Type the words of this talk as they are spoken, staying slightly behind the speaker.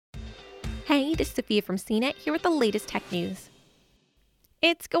Hey, this is Sophia from CNET here with the latest tech news.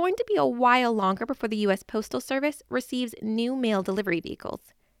 It's going to be a while longer before the US Postal Service receives new mail delivery vehicles.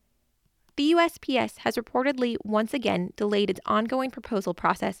 The USPS has reportedly once again delayed its ongoing proposal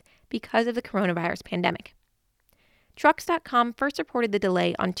process because of the coronavirus pandemic. Trucks.com first reported the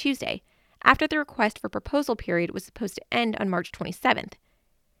delay on Tuesday, after the request for proposal period was supposed to end on March 27th.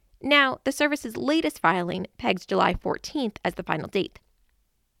 Now, the service's latest filing pegs July 14th as the final date.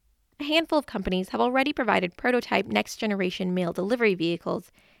 A handful of companies have already provided prototype next-generation mail delivery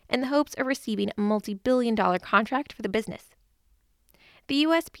vehicles in the hopes of receiving a multi-billion-dollar contract for the business. The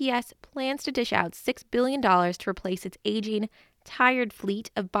USPS plans to dish out $6 billion to replace its aging, tired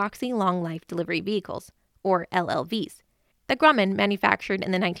fleet of boxy long-life delivery vehicles, or LLVs, that Grumman manufactured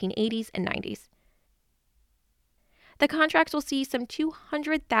in the 1980s and 90s. The contracts will see some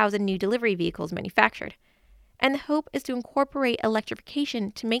 200,000 new delivery vehicles manufactured, and the hope is to incorporate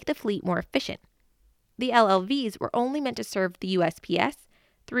electrification to make the fleet more efficient. The LLVs were only meant to serve the USPS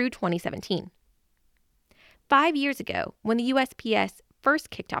through 2017. 5 years ago, when the USPS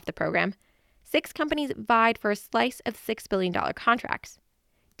first kicked off the program, 6 companies vied for a slice of $6 billion contracts.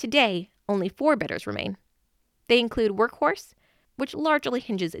 Today, only 4 bidders remain. They include Workhorse, which largely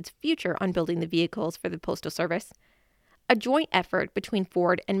hinges its future on building the vehicles for the Postal Service, a joint effort between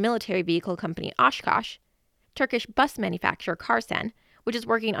Ford and military vehicle company Oshkosh, Turkish bus manufacturer Karsan, which is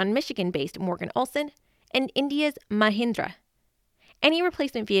working on Michigan-based Morgan Olson, and India's Mahindra. Any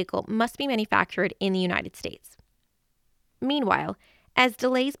replacement vehicle must be manufactured in the United States. Meanwhile, as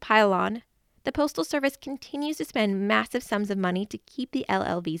delays pile on, the Postal Service continues to spend massive sums of money to keep the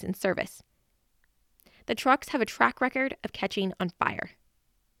LLVs in service. The trucks have a track record of catching on fire.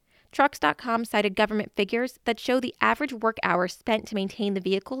 Trucks.com cited government figures that show the average work hours spent to maintain the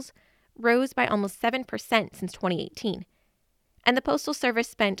vehicles rose by almost 7% since 2018, and the Postal Service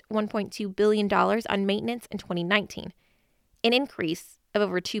spent $1.2 billion on maintenance in 2019, an increase of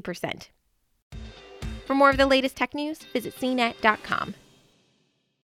over 2%. For more of the latest tech news, visit cnet.com.